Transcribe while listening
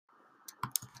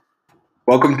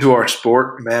Welcome to our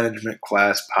sport management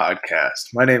class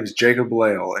podcast. My name is Jacob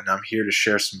Lail, and I'm here to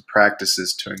share some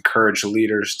practices to encourage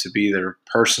leaders to be their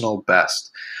personal best.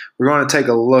 We're going to take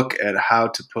a look at how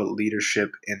to put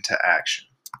leadership into action.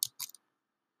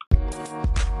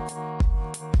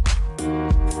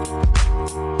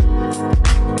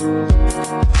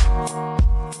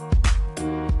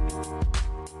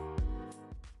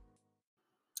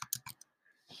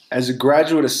 As a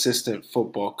graduate assistant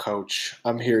football coach,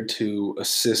 I'm here to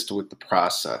assist with the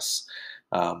process.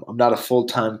 I'm not a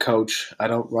full-time coach. I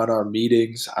don't run our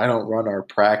meetings. I don't run our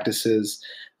practices.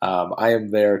 I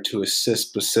am there to assist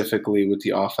specifically with the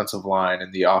offensive line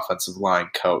and the offensive line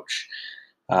coach.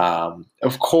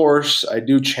 Of course, I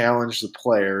do challenge the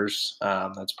players.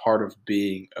 That's part of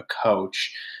being a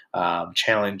coach,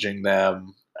 challenging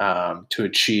them to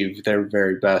achieve their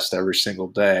very best every single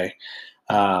day.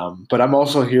 But I'm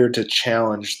also here to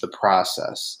challenge the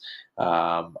process.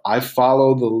 I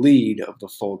follow the lead of the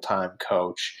full-time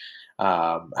coach.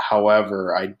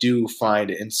 However, I do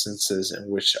find instances in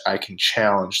which I can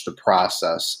challenge the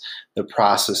processes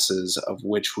of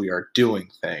which we are doing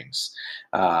things.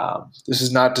 This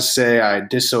is not to say I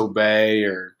disobey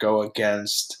or go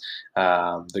against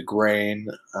the grain.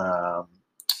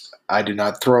 I do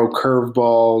not throw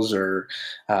curveballs or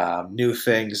new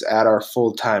things at our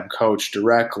full-time coach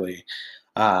directly.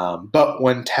 But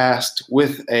when tasked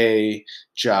with a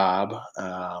job,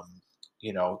 the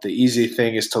easy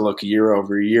thing is to look year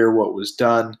over year what was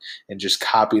done and just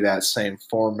copy that same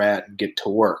format and get to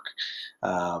work.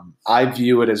 I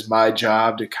view it as my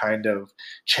job to kind of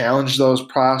challenge those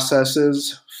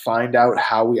processes, find out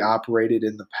how we operated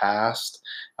in the past,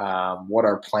 what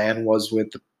our plan was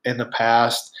in the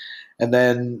past, and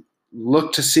then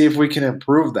look to see if we can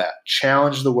improve that.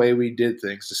 Challenge the way we did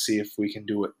things to see if we can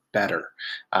do it better.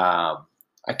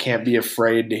 I can't be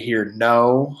afraid to hear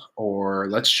no or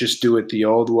let's just do it the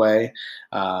old way.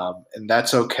 And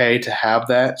that's okay to have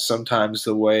that. Sometimes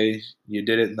the way you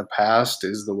did it in the past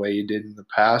is the way you did in the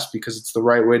past because it's the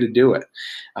right way to do it.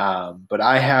 But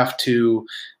I have to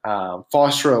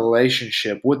foster a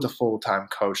relationship with the full-time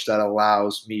coach that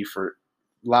allows me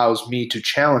to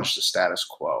challenge the status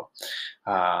quo.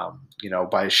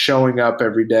 By showing up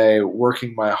every day,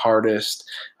 working my hardest,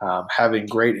 having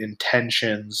great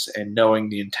intentions, and knowing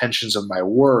the intentions of my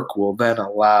work will then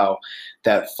allow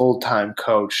that full-time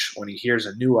coach, when he hears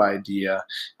a new idea,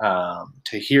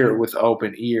 to hear it with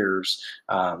open ears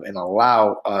and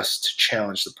allow us to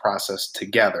challenge the process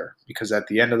together. Because at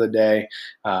the end of the day,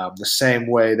 the same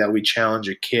way that we challenge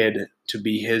a kid to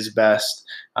be his best,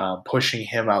 pushing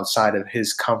him outside of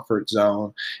his comfort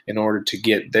zone in order to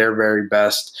get their very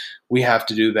best, we have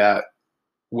to do that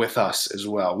with us as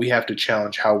well. We have to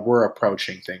challenge how we're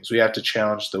approaching things. We have to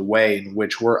challenge the way in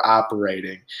which we're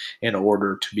operating in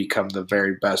order to become the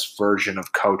very best version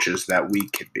of coaches that we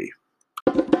can be.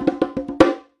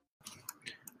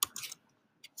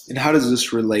 And how does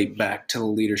this relate back to the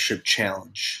leadership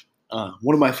challenge?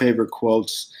 One of my favorite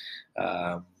quotes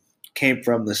came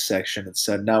from this section. It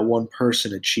said, "Not one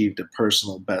person achieved a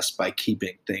personal best by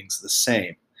keeping things the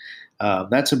same."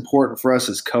 That's important for us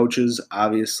as coaches.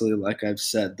 Obviously, like I've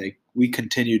said, we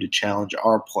continue to challenge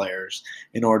our players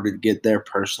in order to get their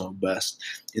personal best.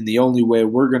 And the only way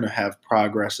we're going to have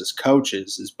progress as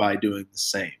coaches is by doing the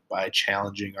same, by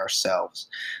challenging ourselves.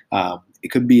 It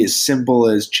could be as simple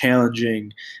as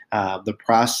challenging the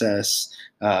process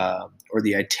or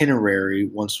the itinerary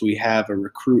once we have a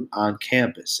recruit on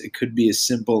campus. It could be as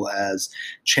simple as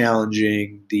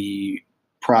challenging the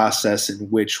process in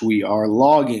which we are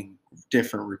logging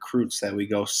different recruits that we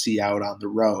go see out on the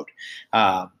road.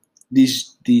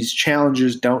 These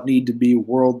challenges don't need to be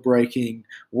world-breaking,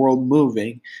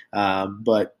 world-moving,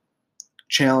 but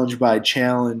challenge by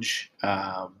challenge,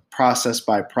 process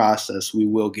by process, we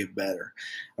will get better.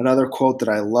 Another quote that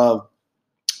I love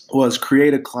was,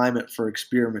 "Create a climate for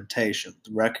experimentation,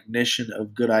 the recognition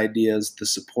of good ideas, the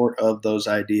support of those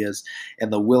ideas,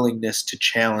 and the willingness to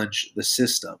challenge the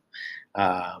system."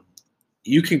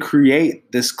 You can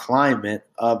create this climate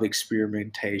of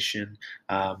experimentation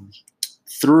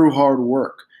through hard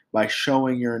work by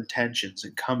showing your intentions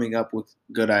and coming up with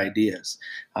good ideas.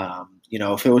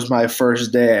 If it was my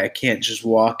first day, I can't just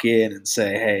walk in and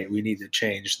say, "Hey, we need to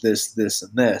change this, this,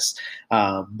 and this."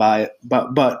 But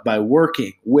by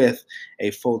working with a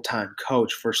full-time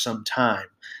coach for some time,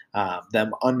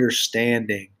 them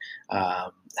understanding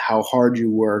how hard you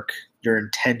work, your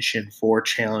intention for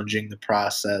challenging the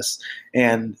process,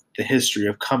 and the history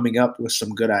of coming up with some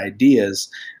good ideas,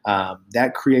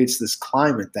 that creates this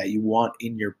climate that you want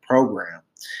in your program.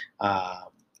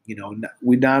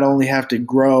 We not only have to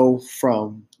grow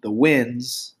from the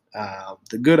wins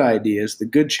the good ideas, the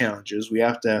good challenges. We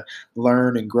have to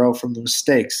learn and grow from the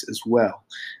mistakes as well.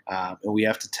 And we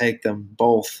have to take them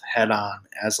both head on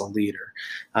as a leader.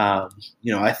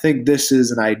 I think this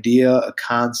is an idea, a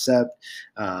concept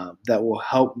that will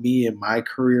help me in my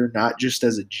career, not just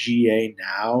as a GA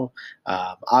now.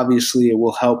 Obviously, it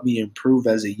will help me improve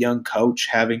as a young coach,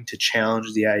 having to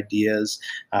challenge the ideas,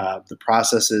 the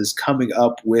processes, coming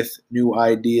up with new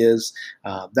ideas.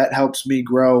 That helps me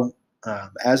grow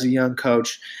as a young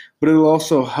coach, but it'll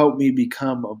also help me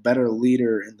become a better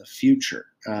leader in the future.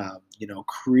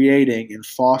 Creating and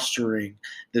fostering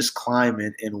this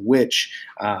climate in which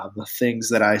the things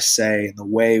that I say and the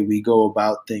way we go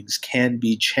about things can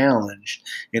be challenged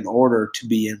in order to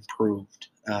be improved.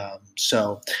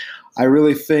 So I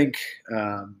really think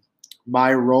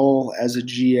my role as a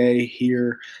GA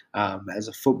here, as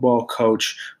a football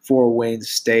coach for Wayne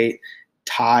State,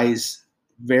 ties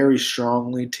very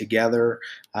strongly together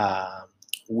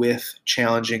with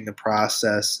challenging the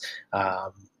process,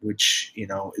 which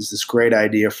is this great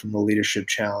idea from the Leadership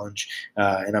Challenge,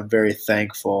 and I'm very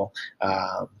thankful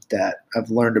that I've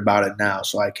learned about it now,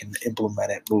 so I can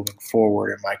implement it moving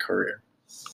forward in my career.